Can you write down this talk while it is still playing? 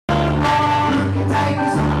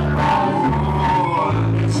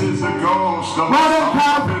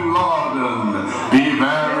of Bin Laden. Be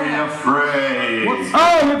very afraid.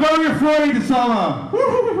 Oh, we're very afraid, Summer.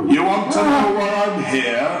 You want to know why I'm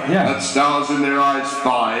here? Yeah. At Stars in Their Eyes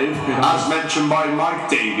 5, as mentioned by Mike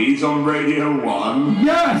Davies on Radio 1.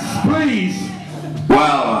 Yes, please.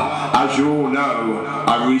 Well, as you all know,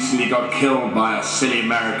 I recently got killed by a silly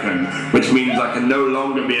American, which means I can no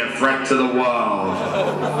longer be a threat to the world.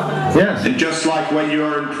 Yes. And just like when you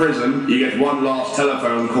are in prison, you get one last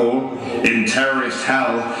telephone call. In terrorist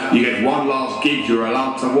hell, you get one last gig you're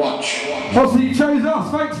allowed to watch. Oh, so you chose us,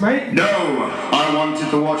 thanks, mate. No, I wanted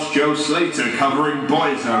to watch Joe Slater covering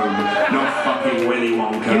Boyzone, not fucking Willi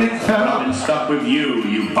Wonka. But I've been stuck with you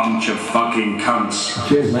bunch of fucking cunts.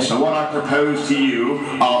 Cheers, mate. So what I propose to you,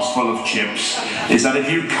 arse full of chips, is that if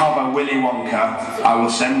you cover Willi Wonka, I will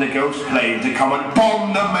send a ghost plane to come and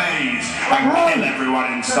bomb the maze and kill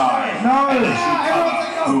everyone inside. No. Unless you cover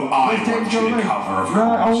who I want you to cover, of course. No,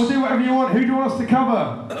 I will do whatever you want. Who do you want us to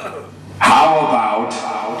cover? How about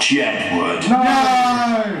Jedward?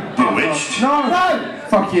 No! Bewitched? No!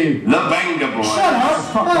 Fuck you. The Benga Boys? Shut up!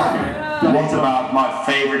 Fuck What about my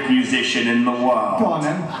favourite musician in the world? Go on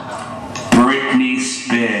then. Britney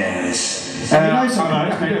Spears. I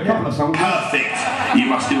can do a couple of songs. Perfect. You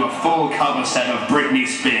must do a full cover set of Britney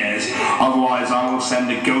Spears, otherwise I will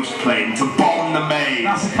send a ghost plane to bomb the maze.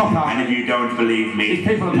 That's a cop-out. And if you don't believe me,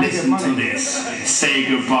 listen to this. Say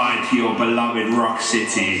goodbye to your beloved Rock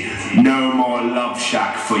City. No more Love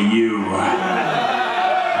Shack for you.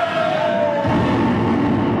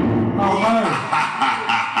 Oh no.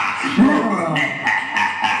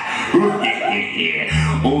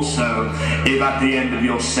 Also, if at the end of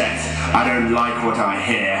your set I don't like what I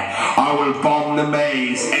hear, I will bomb the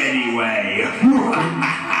maze anyway.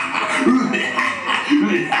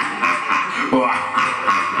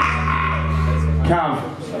 Cav,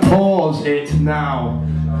 pause it now.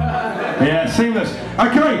 Yeah, seamless.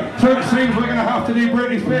 Okay, so it seems we're going to have to do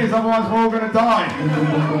Britney Spears, otherwise we're all going to die.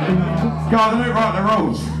 Guys, I don't write the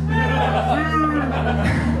rules.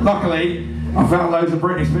 Luckily, I found loads of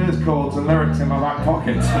Britney Spears chords and lyrics in my back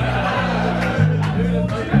pocket.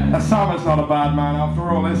 Summer's not a bad man after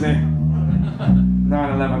all, is he?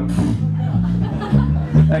 9/11.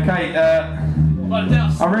 Okay,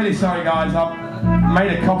 I'm really sorry guys, I've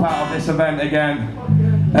made a cop out of this event again.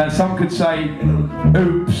 Some could say,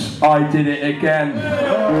 oops, I did it again.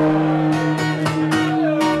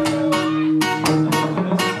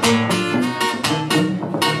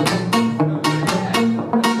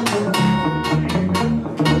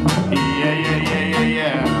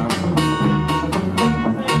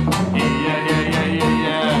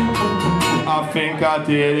 I think I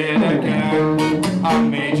did it again. I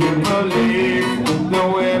made you believe the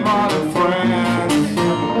way my friends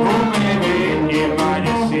who maybe it might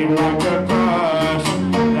just seem like a crush.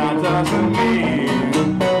 That doesn't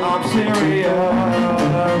mean I'm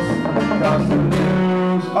serious. Cause to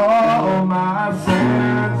lose all my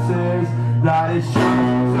senses, that is just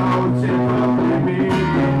so typically me.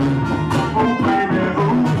 Oh baby,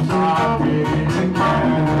 oops, I did it again.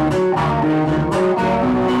 I did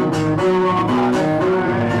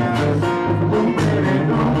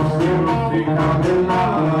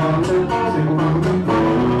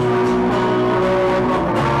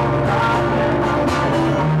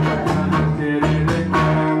it again.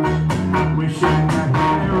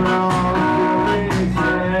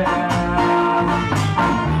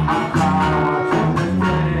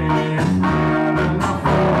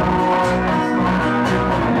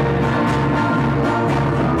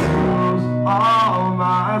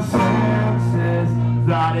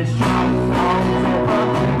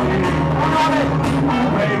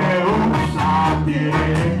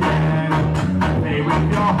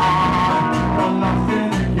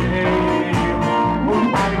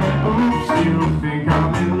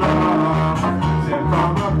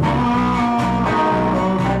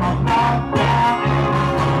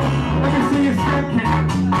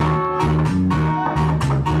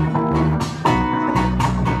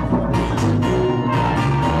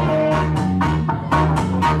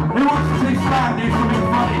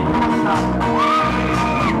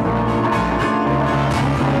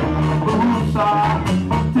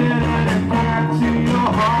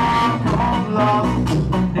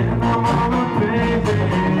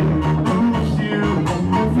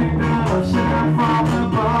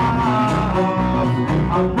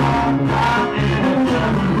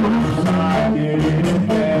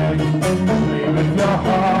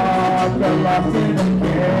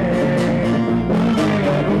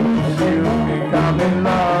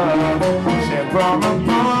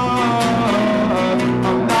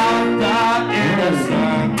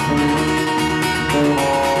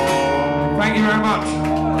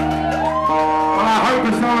 hope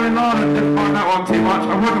the son-in-law didn't find that one too much.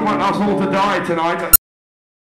 I wouldn't want us all to die tonight.